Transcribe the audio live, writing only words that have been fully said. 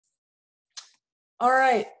All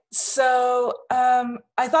right, so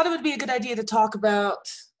I thought it would be a good idea to talk about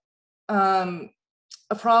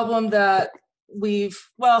a problem that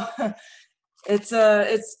well, it's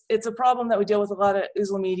a problem that we deal with a lot at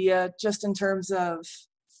Islam Media, just in terms of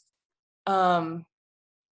um,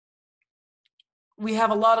 we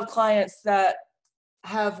have a lot of clients that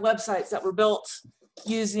have websites that were built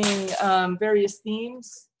using various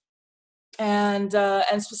themes and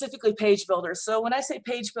specifically page builders. So when I say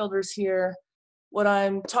page builders here, what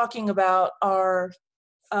I'm talking about are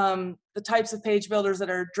the types of page builders that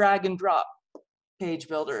are drag and drop page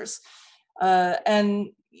builders, and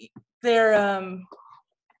they're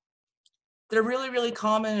they're really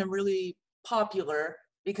common and really popular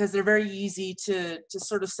because they're very easy to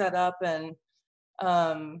sort of set up and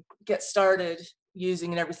get started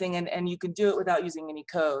using and everything, and you can do it without using any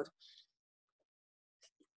code.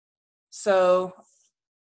 So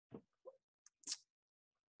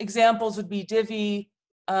examples would be Divi,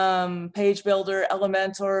 Page Builder,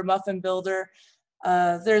 Elementor, Muffin Builder.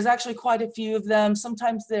 There's actually quite a few of them.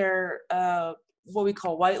 Sometimes they're what we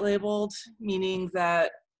call white labeled, meaning that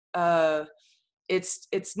it's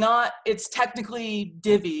technically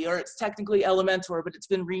Divi or it's technically Elementor, but it's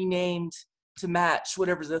been renamed to match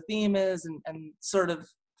whatever the theme is and sort of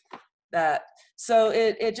that. So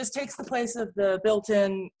it just takes the place of the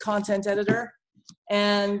built-in content editor,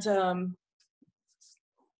 and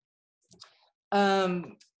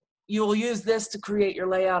you will use this to create your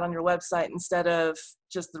layout on your website instead of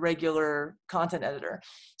just the regular content editor.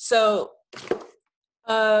 So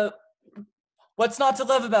what's not to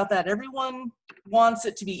love about that? Everyone wants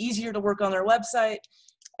it to be easier to work on their website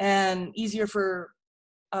and easier for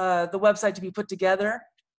the website to be put together.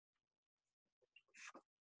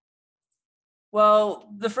 Well,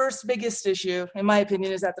 the first biggest issue, in my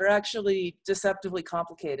opinion, is that they're actually deceptively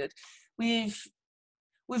complicated. We've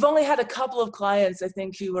only had a couple of clients, I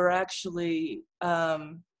think, who are actually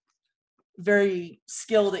very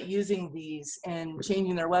skilled at using these and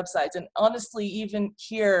changing their websites. And honestly, even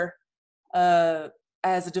here, as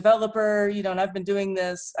a developer, you know, and I've been doing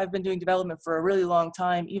development for a really long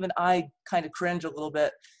time, even I kind of cringe a little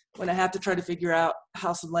bit when I have to try to figure out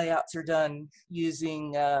how some layouts are done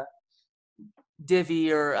using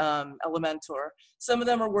Divi or Elementor. Some of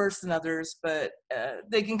them are worse than others, but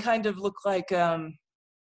they can kind of look like they're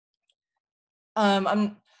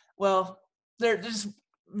just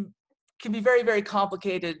can be very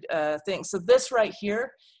complicated things. So this right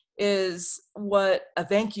here is what a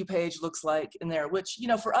thank you page looks like in there, which, you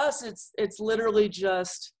know, for us it's literally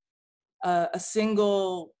just a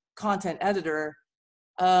single content editor.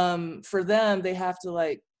 For them, they have to,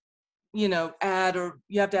 like, you know,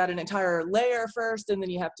 you have to add an entire layer first, and then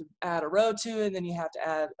you have to add a row to it, and then you have to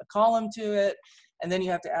add a column to it, and then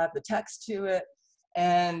you have to add the text to it.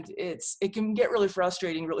 And it can get really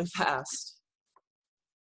frustrating really fast.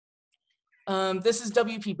 This is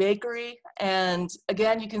WP Bakery, and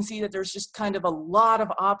again, you can see that there's just kind of a lot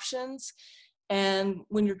of options. And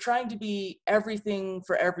when you're trying to be everything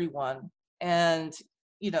for everyone and,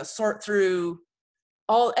 you know, sort through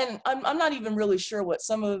all, and I'm not even really sure what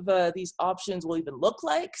some of these options will even look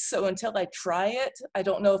like. So until I try it, I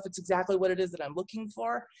don't know if it's exactly what it is that I'm looking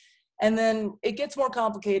for. And then it gets more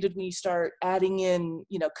complicated when you start adding in,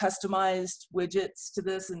 you know, customized widgets to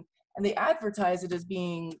this, and they advertise it as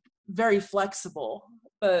being very flexible,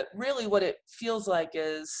 but really what it feels like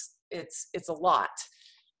is it's a lot.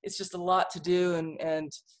 It's just a lot to do,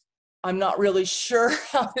 and I'm not really sure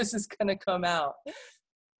how this is going to come out.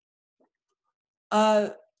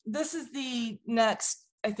 This is the next,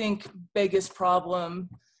 I think, biggest problem.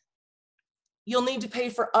 You'll need to pay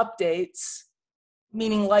for updates,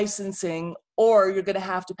 meaning licensing, or you're going to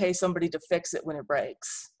have to pay somebody to fix it when it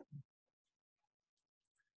breaks.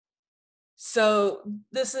 So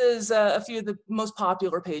this is a few of the most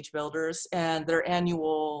popular page builders and their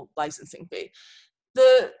annual licensing fee.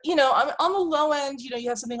 You know, on the low end, you know, you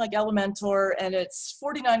have something like Elementor, and it's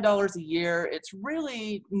 $49 a year. It's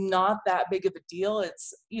really not that big of a deal.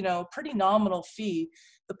 It's, you know, pretty nominal fee.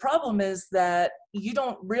 The problem is that you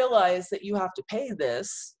don't realize that you have to pay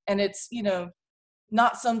this, and it's, you know,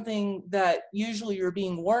 not something that usually you're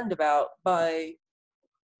being warned about by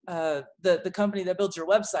the company that builds your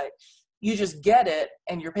website. You just get it,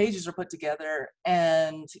 and your pages are put together,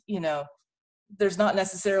 and, you know, there's not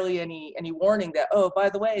necessarily any warning that, oh, by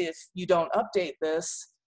the way, if you don't update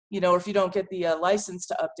this, you know, or if you don't get the license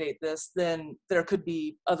to update this, then there could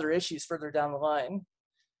be other issues further down the line.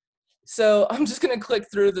 So I'm just going to click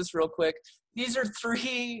through this real quick. These are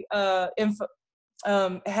three headline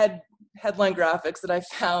graphics that I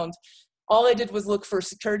found. All I did was look for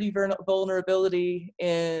security vulnerability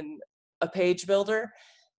in a page builder.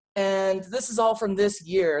 And this is all from this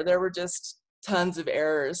year. There were just tons of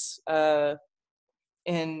errors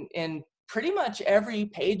in pretty much every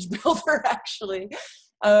page builder, actually.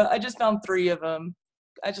 I just found 3 of them.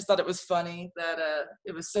 I just thought it was funny that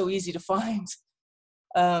it was so easy to find.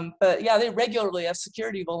 But yeah, they regularly have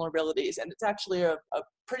security vulnerabilities, and it's actually a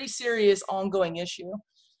pretty serious ongoing issue.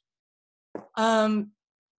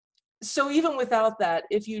 So even without that,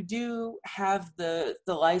 if you do have the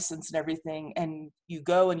license and everything, and you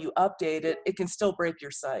go and you update it, it can still break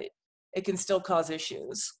your site. It can still cause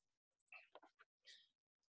issues.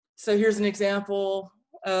 So here's an example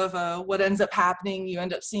of what ends up happening. You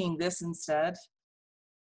end up seeing this instead,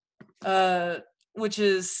 which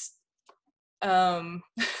is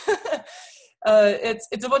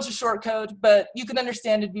it's a bunch of short code, but you can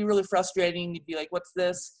understand it'd be really frustrating. You'd be like, what's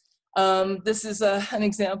this? This is an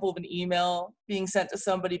example of an email being sent to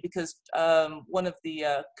somebody because one of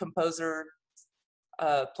the Composer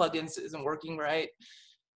plugins isn't working right.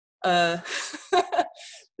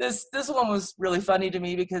 This one was really funny to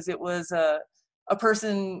me because it was a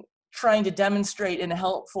person trying to demonstrate in a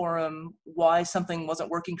help forum why something wasn't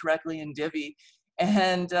working correctly in Divi.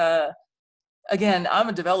 And again, I'm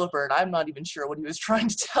a developer and I'm not even sure what he was trying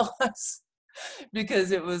to tell us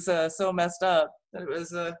because it was so messed up. It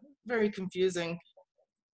was very confusing.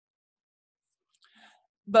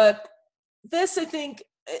 But this, I think,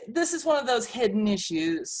 this is one of those hidden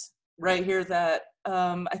issues right here that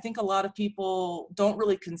I think a lot of people don't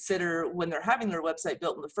really consider when they're having their website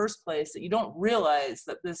built in the first place, that you don't realize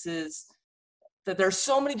that that there's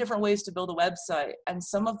so many different ways to build a website, and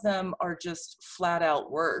some of them are just flat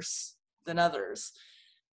out worse than others.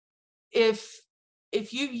 If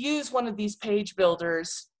you use one of these page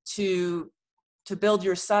builders to build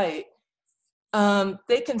your site,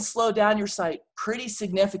 they can slow down your site pretty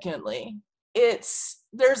significantly.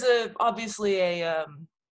 There's obviously a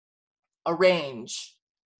range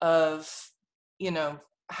of, you know,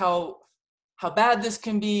 how bad this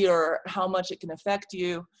can be or how much it can affect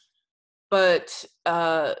you, but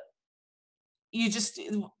well,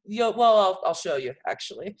 I'll show you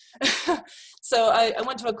actually. So I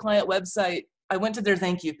went to a client website. I went to their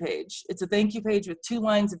thank you page. It's a thank you page with 2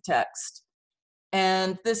 lines of text.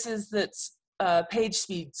 And this is that's page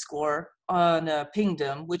speed score on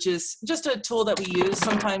Pingdom, which is just a tool that we use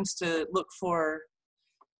sometimes to look for,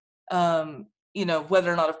 you know,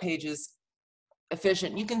 whether or not a page is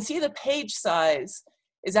efficient. You can see the page size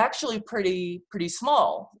is actually pretty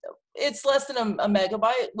small. It's less than a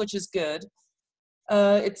megabyte, which is good.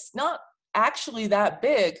 It's not actually that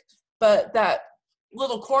big, but that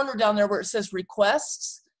little corner down there where it says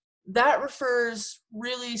requests, that refers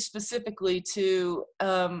really specifically to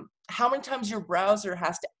how many times your browser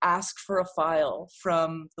has to ask for a file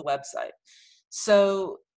from the website.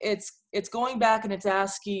 So it's going back and it's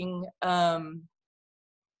asking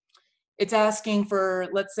for,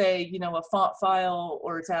 let's say, you know, a font file,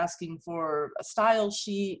 or it's asking for a style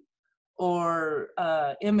sheet or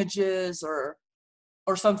images or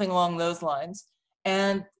something along those lines.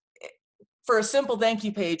 And for a simple thank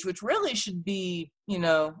you page, which really should be, you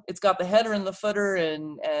know, it's got the header and the footer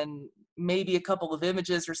and maybe a couple of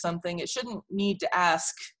images or something, it shouldn't need to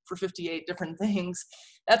ask for 58 different things.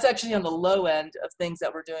 That's actually on the low end of things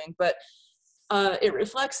that we're doing. But it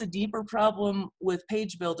reflects a deeper problem with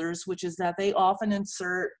page builders, which is that they often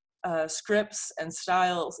insert scripts and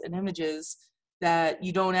styles and images that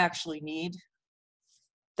you don't actually need,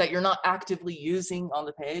 that you're not actively using on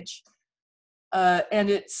the page. And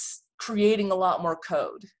it's creating a lot more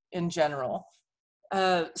code in general.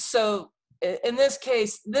 So in this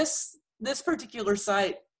case, this particular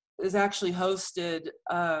site is actually hosted,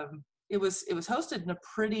 it was hosted in a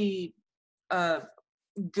pretty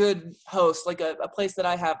good host, like a place that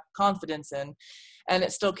I have confidence in, and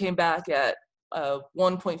it still came back at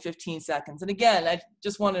 1.15 seconds. And again, I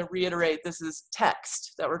just want to reiterate, this is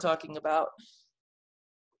text that we're talking about.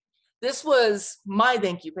 This was my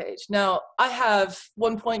thank you page. Now, I have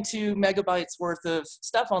 1.2 megabytes worth of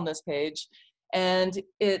stuff on this page, and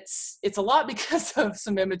it's a lot because of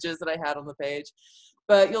some images that I had on the page.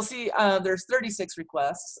 But you'll see there's 36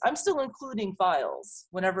 requests. I'm still including files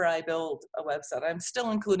whenever I build a website. I'm still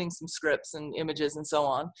including some scripts and images and so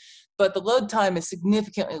on, but the load time is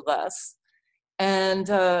significantly less. And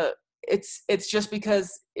it's just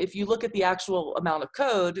because if you look at the actual amount of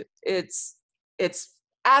code, it's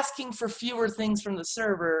asking for fewer things from the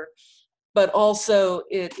server, but also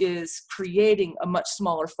it is creating a much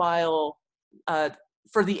smaller file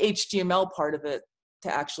for the HTML part of it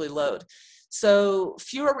to actually load. So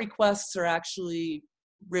fewer requests are actually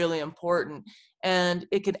really important, and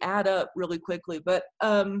it can add up really quickly. But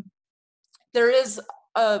There is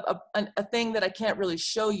a thing that I can't really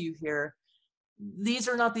show you here. These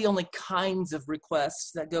are not the only kinds of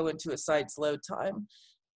requests that go into a site's load time.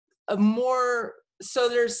 So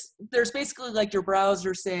there's basically like your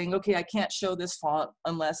browser saying, okay, I can't show this font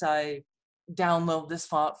unless I download this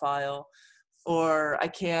font file, or I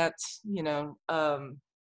can't,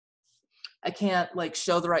 I can't like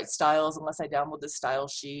show the right styles unless I download this style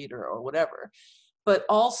sheet or whatever. But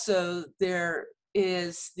also there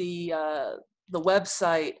is the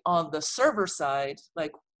website on the server side,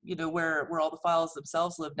 like, where all the files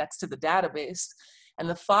themselves live next to the database. And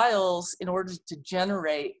the files, in order to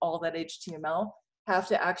generate all that HTML, have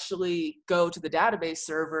to actually go to the database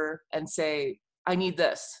server and say, I need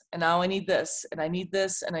this, and now I need this, and I need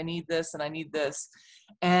this, and I need this, and I need this.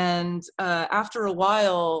 And after a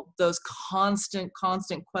while, those constant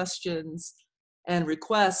questions and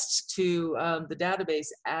requests to the database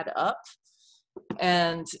add up.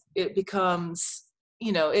 And it becomes,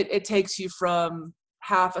 it takes you from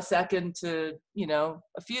half a second to,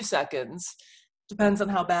 a few seconds, depends on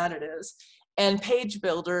how bad it is. And page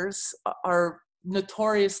builders are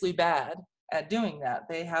notoriously bad at doing that.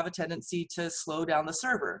 They have a tendency to slow down the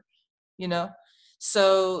server,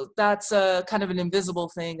 So that's a kind of an invisible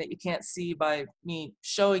thing that you can't see by me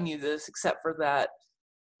showing you this, except for that,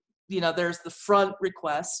 there's the front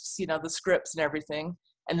requests, the scripts and everything.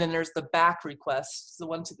 And then there's the back requests, the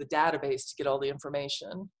one to the database to get all the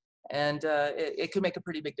information. And it could make a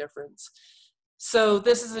pretty big difference. So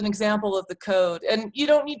this is an example of the code. And you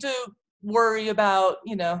don't need to worry about,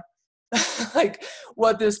 like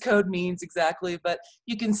what this code means exactly, but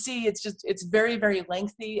you can see it's very, very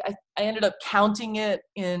lengthy. I ended up counting it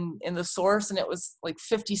in the source, and it was like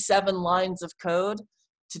 57 lines of code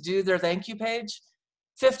to do their thank you page.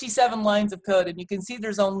 57 lines of code, and you can see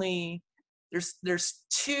there's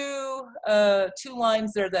two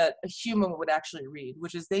lines there that a human would actually read,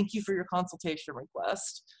 which is thank you for your consultation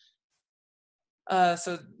request.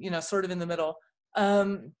 So, sort of in the middle.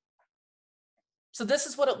 So this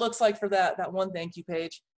is what it looks like for that one thank you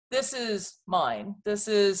page. This is mine. This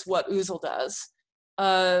is what Oozle does.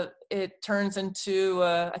 It turns into,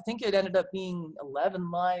 I think it ended up being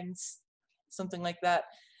 11 lines, something like that.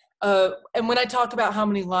 And when I talk about how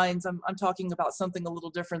many lines, I'm talking about something a little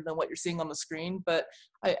different than what you're seeing on the screen, but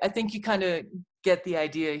I think you kind of get the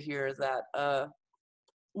idea here that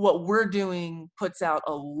what we're doing puts out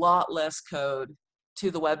a lot less code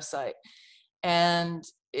to the website. And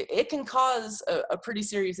it can cause a pretty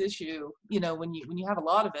serious issue, when you have a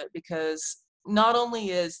lot of it, because not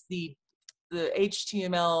only is the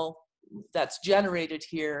HTML that's generated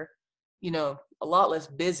here, a lot less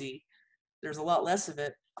busy, there's a lot less of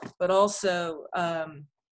it, but also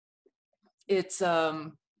it's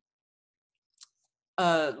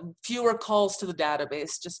fewer calls to the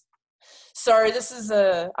database. Just sorry, this is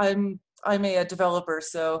I'm a developer,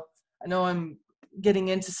 so I know I'm getting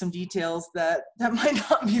into some details that might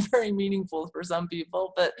not be very meaningful for some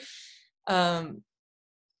people, but I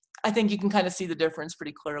think you can kind of see the difference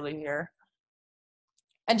pretty clearly here.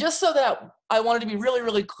 And just so that I wanted to be really,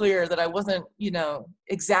 really clear that I wasn't,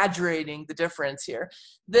 exaggerating the difference here.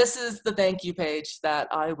 This is the thank you page that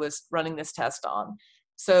I was running this test on.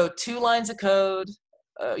 So 2 lines of code,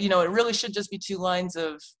 it really should just be 2 lines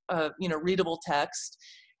of, readable text.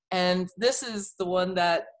 And this is the one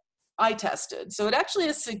that I tested. So it actually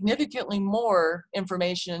has significantly more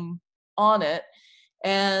information on it.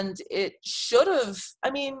 And it should have,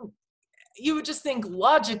 you would just think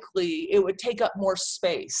logically it would take up more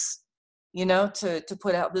space, to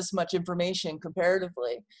put out this much information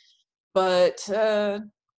comparatively. But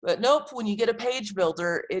nope, when you get a page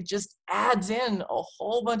builder, it just adds in a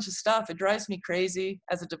whole bunch of stuff. It drives me crazy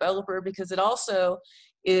as a developer, because it also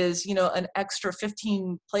is, an extra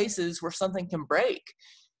 15 places where something can break.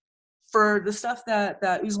 For the stuff that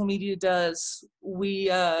Oozle Media does, we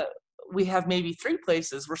have maybe 3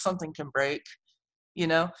 places where something can break,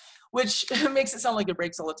 which makes it sound like it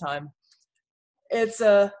breaks all the time.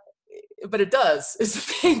 But it does. It's the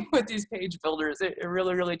thing with these page builders. It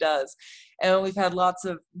really, really does. And we've had lots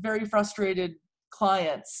of very frustrated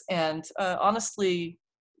clients, and honestly,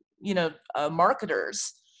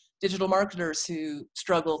 marketers, digital marketers who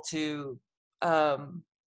struggle to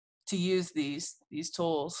use these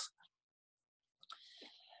tools.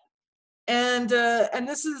 And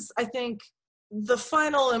this is, I think, the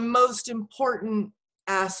final and most important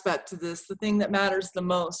aspect to this, the thing that matters the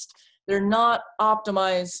most. They're not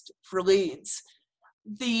optimized for leads.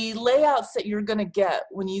 The layouts that you're going to get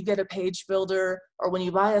when you get a page builder, or when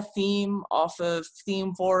you buy a theme off of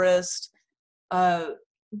Theme Forest,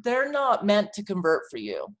 they're not meant to convert for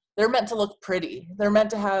you. they're meant to look pretty. They're meant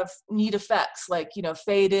to have neat effects like,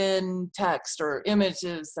 fade in text or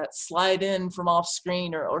images that slide in from off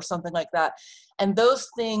screen or something like that. And those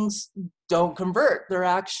things don't convert. They're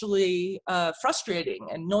actually frustrating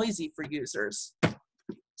and noisy for users.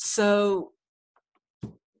 So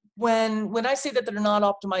when I say that they're not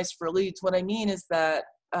optimized for leads, what I mean is that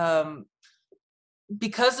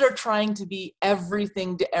because they're trying to be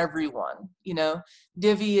everything to everyone,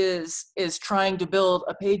 Divi is trying to build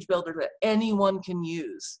a page builder that anyone can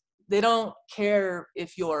use. They don't care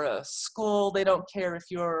if you're a school, they don't care if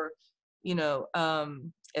you're,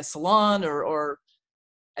 a salon or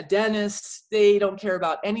a dentist. They don't care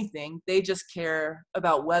about anything. They just care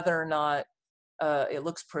about whether or not it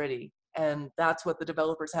looks pretty. And that's what the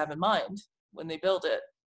developers have in mind when they build it.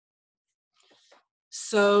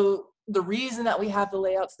 So the reason that we have the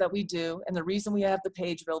layouts that we do, and the reason we have the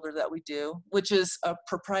page builder that we do, which is a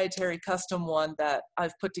proprietary custom one that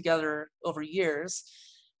I've put together over years,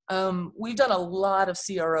 we've done a lot of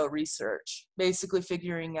CRO research, basically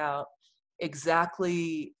figuring out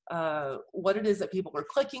exactly what it is that people are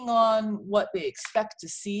clicking on, what they expect to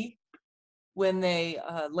see when they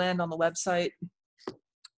land on the website,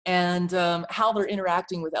 and how they're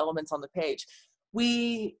interacting with elements on the page.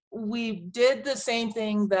 We did the same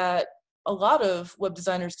thing that a lot of web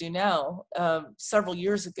designers do now several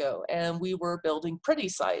years ago, and we were building pretty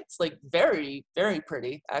sites, like very, very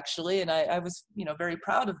pretty actually, and I was very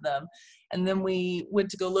proud of them. And then we went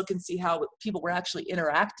to go look and see how people were actually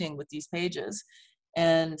interacting with these pages,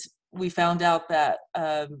 and we found out that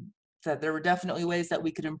that there were definitely ways that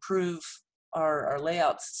we could improve our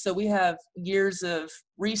layouts. So we have years of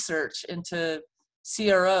research into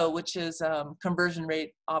CRO, which is conversion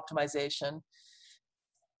rate optimization.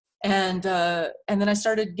 And then I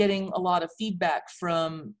started getting a lot of feedback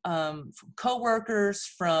from coworkers,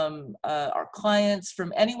 from our clients,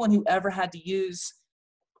 from anyone who ever had to use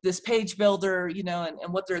this page builder,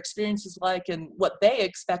 and what their experience was like and what they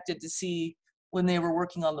expected to see when they were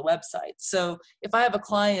working on the website. So if I have a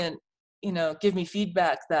client, give me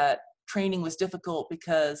feedback that training was difficult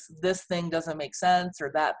because this thing doesn't make sense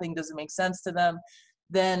or that thing doesn't make sense to them,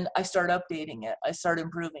 then I start updating it. I start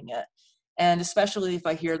improving it. And especially if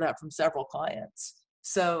I hear that from several clients.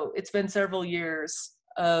 So it's been several years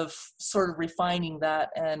of sort of refining that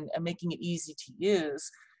and making it easy to use.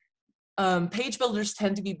 Page builders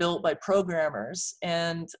tend to be built by programmers,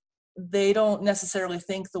 and they don't necessarily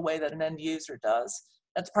think the way that an end user does.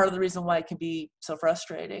 That's part of the reason why it can be so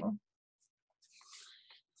frustrating.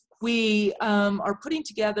 We are putting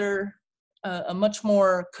together a much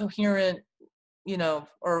more coherent,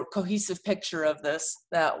 or cohesive picture of this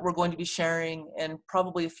that we're going to be sharing in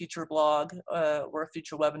probably a future blog or a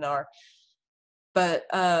future webinar. But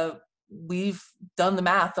we've done the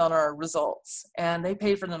math on our results, and they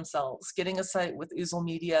pay for themselves. Getting a site with Oozle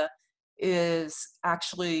Media is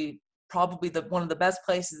actually probably one of the best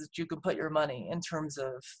places that you can put your money in terms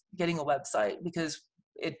of getting a website, because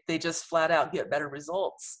they just flat out get better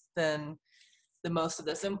results than most of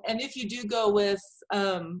this. And if you do go with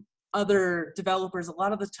other developers, a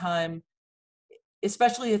lot of the time,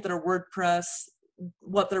 especially if they're WordPress,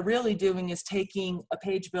 what they're really doing is taking a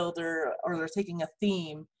page builder, or they're taking a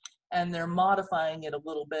theme and they're modifying it a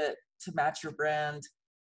little bit to match your brand,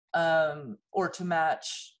 or to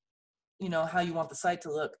match, how you want the site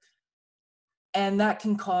to look. And that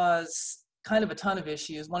can cause kind of a ton of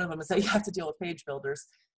issues. One of them is that you have to deal with page builders.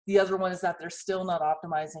 The other one is that they're still not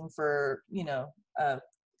optimizing for,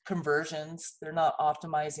 conversions. They're not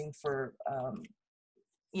optimizing for,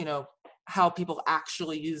 how people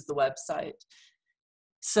actually use the website.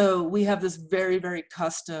 So we have this very, very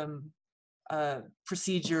custom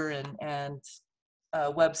procedure and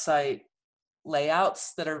website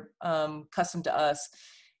layouts that are custom to us.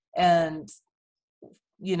 And,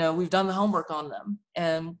 we've done the homework on them,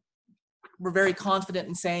 and we're very confident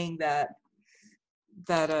in saying that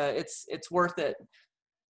it's worth it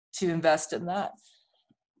to invest in that.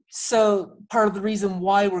 So part of the reason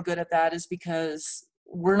why we're good at that is because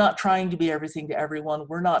we're not trying to be everything to everyone.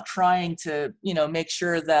 We're not trying to, make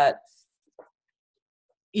sure that,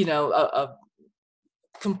 a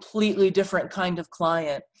completely different kind of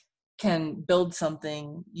client can build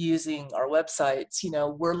something using our websites.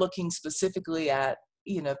 We're looking specifically at,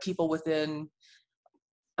 people within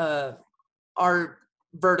our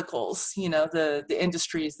verticals, the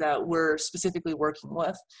industries that we're specifically working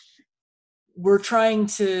with. We're trying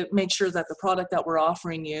to make sure that the product that we're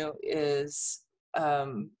offering you is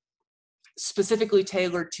specifically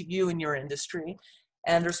tailored to you and your industry.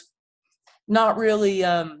 And there's not really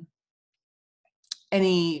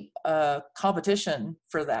any competition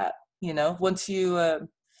for that. Once you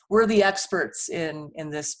we're the experts in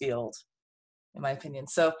this field, in my opinion.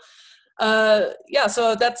 So yeah,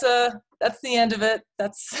 so that's the end of it.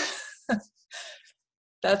 That's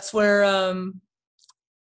that's where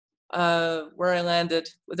I landed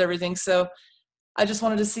with everything. So I just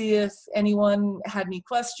wanted to see if anyone had any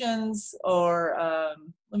questions, or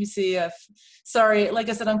let me see if, sorry, like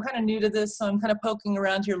I said, I'm kind of new to this, so I'm kind of poking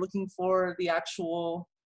around here looking for the actual,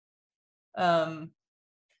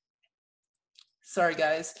 sorry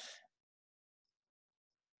guys.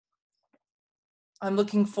 I'm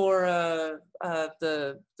looking for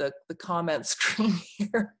the comment screen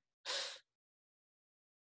here.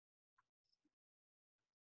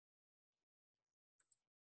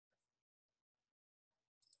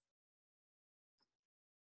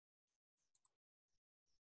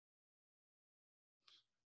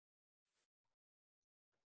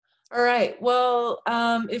 All right, well,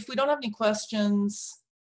 if we don't have any questions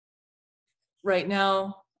right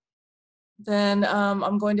now, then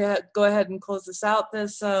I'm going to go ahead and close this out.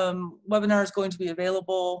 This webinar is going to be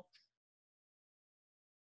available.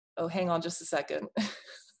 Oh, hang on just a second.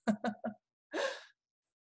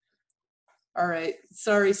 All right,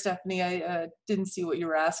 sorry, Stephanie, I didn't see what you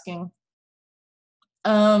were asking.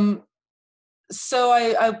 So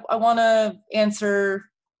I want to answer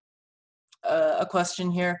a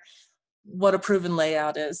question here. What a proven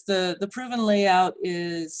layout is. The proven layout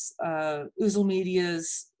is Oozle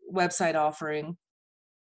Media's website offering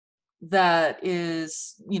that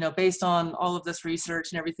is, you know, based on all of this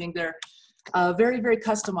research and everything. They're very, very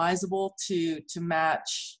customizable to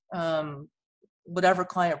match whatever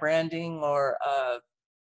client branding or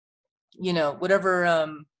you know,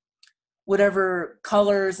 whatever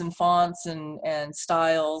colors and fonts and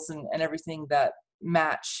styles and everything that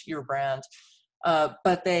match your brand.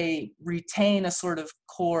 But they retain a sort of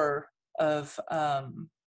core of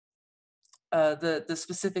the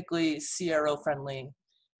specifically CRO friendly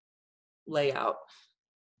layout.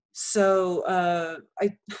 So I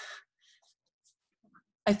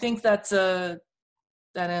think that's that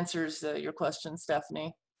answers your question,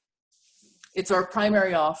 Stephanie. It's our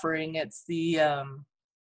primary offering. It's the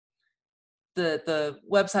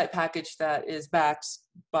website package that is backed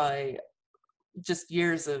by just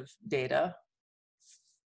years of data.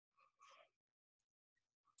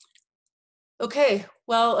 Okay,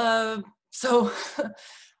 well, so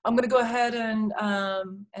I'm going to go ahead and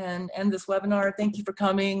end this webinar. Thank you for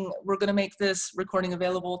coming. We're going to make this recording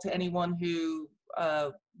available to anyone who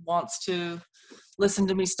wants to listen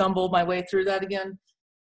to me stumble my way through that again.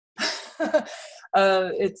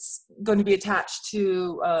 It's going to be attached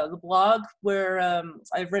to the blog, where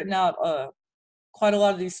I've written out quite a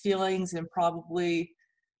lot of these feelings in probably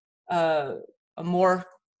a more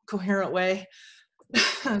coherent way.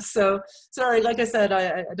 So sorry, like I said,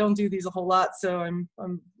 I don't do these a whole lot, so I'm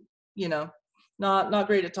you know, not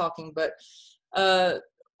great at talking, but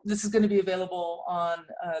this is going to be available on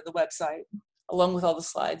the website along with all the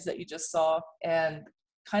slides that you just saw and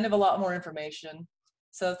kind of a lot more information.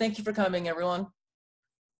 So thank you for coming, everyone.